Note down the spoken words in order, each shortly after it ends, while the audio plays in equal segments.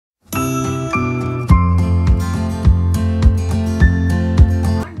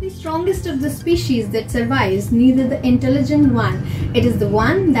species that survives, neither the intelligent one. It is the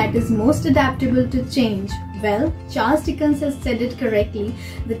one that is most adaptable to change. Well, Charles Dickens has said it correctly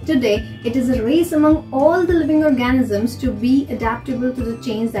that today it is a race among all the living organisms to be adaptable to the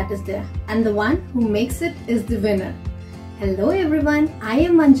change that is there, and the one who makes it is the winner. Hello everyone, I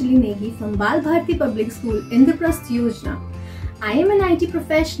am Anjali Negi from Bal Bharati Public School, Indraprasth Yojana. I am an IT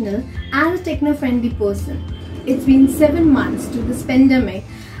professional and a techno-friendly person. It's been 7 months to this pandemic,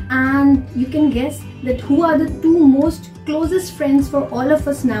 and you can guess that who are the two most closest friends for all of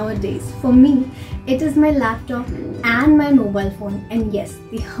us nowadays. For me, it is my laptop and my mobile phone, and yes,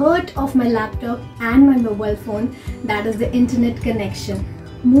 the heart of my laptop and my mobile phone, that is the internet connection.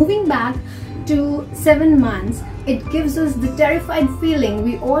 Moving back to 7 months, it gives us the terrified feeling.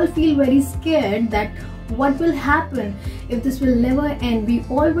 We all feel very scared that what will happen if this will never end. We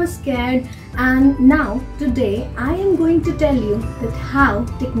all were scared, and now today I am going to tell you that how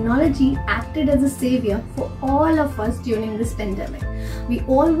technology acted as a savior for all of us during this pandemic. We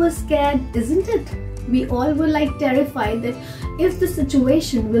all were scared, isn't it? We all were like terrified that if the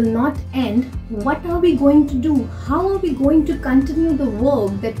situation will not end, what are we going to do? How are we going to continue the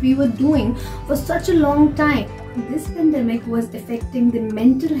work that we were doing for such a long time? This pandemic was affecting the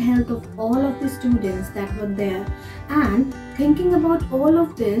mental health of all of the students that were there, and thinking about all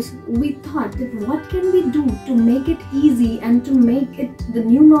of this, we thought that what can we do to make it easy and to make it the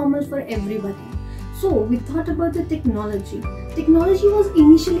new normal for everybody. So we thought about the technology. Technology was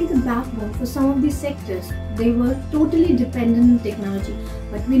initially the backbone for some of these sectors. They were totally dependent on technology,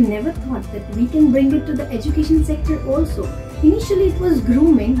 but we never thought that we can bring it to the education sector also. Initially it was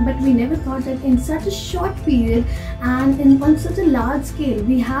grooming, but we never thought that in such a short period and on such a large scale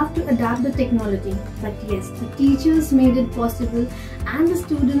we have to adapt the technology. But yes, the teachers made it possible, and the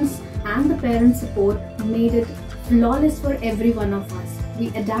students and the parent support made it flawless for every one of us. We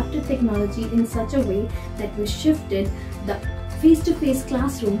adapted technology in such a way that we shifted the face-to-face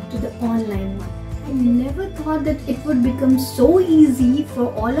classroom to the online one. I never thought that it would become so easy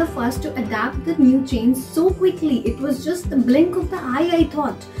for all of us to adapt the new change so quickly. It was just the blink of the eye, I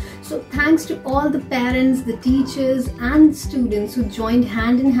thought. So thanks to all the parents, the teachers and students who joined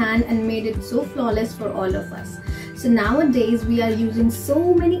hand in hand and made it so flawless for all of us. So nowadays we are using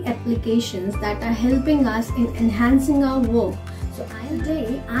so many applications that are helping us in enhancing our work. So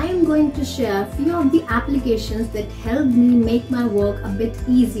today I am going to share a few of the applications that help me make my work a bit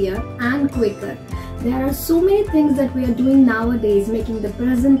easier and quicker. There are so many things that we are doing nowadays, making the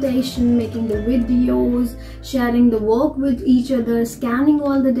presentation, making the videos, sharing the work with each other, scanning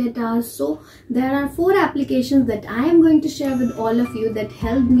all the data. So there are 4 applications that I am going to share with all of you that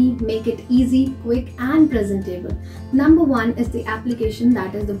help me make it easy, quick and presentable. Number 1 is the application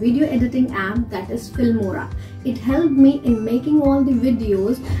that is the video editing app, that is Filmora. It helped me in making all the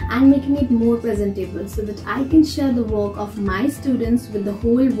videos and making it more presentable so that I can share the work of my students with the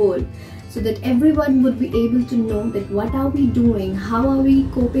whole world, so that everyone would be able to know that what are we doing, how are we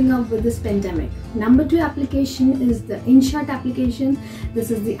coping up with this pandemic. Number 2 application is the InShot application. This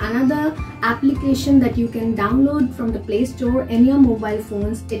is the another application that you can download from the Play Store in your mobile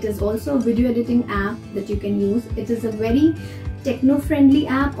phones. It is also a video editing app that you can use. It is a very techno-friendly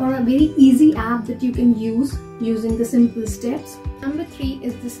app or a very easy app that you can use using the simple steps. Number 3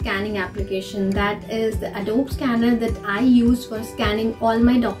 is the scanning application. That is the Adobe scanner that I use for scanning all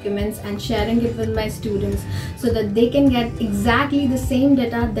my documents and sharing it with my students so that they can get exactly the same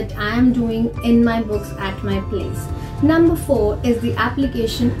data that I am doing in my books at my place. Number 4 is the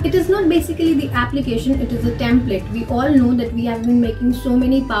application. It is not basically the application, it is a template. We all know that we have been making so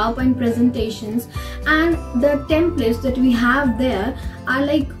many PowerPoint presentations, and the templates that we have there are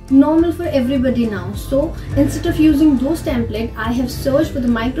like normal for everybody now. So instead of using those templates, I have searched for the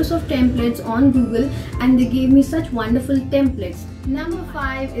Microsoft templates on Google, and they gave me such wonderful templates. Number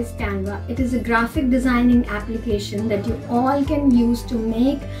 5 is Canva. It is a graphic designing application that you all can use to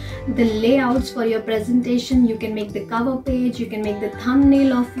make the layouts for your presentation. You can make the cover page, you can make the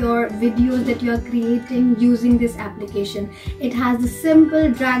thumbnail of your videos that you are creating using this application. It has the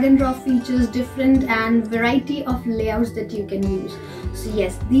simple drag and drop features, different and variety of layouts that you can use. So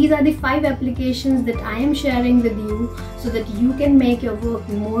yes, these are the 5 applications that I am sharing with you so that you can make your work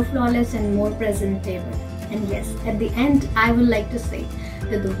more flawless and more presentable. And yes, at the end, I would like to say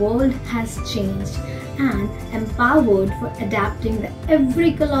that the world has changed and empowered for adapting the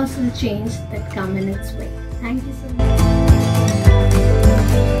every colossal change that come in its way. Thank you so much.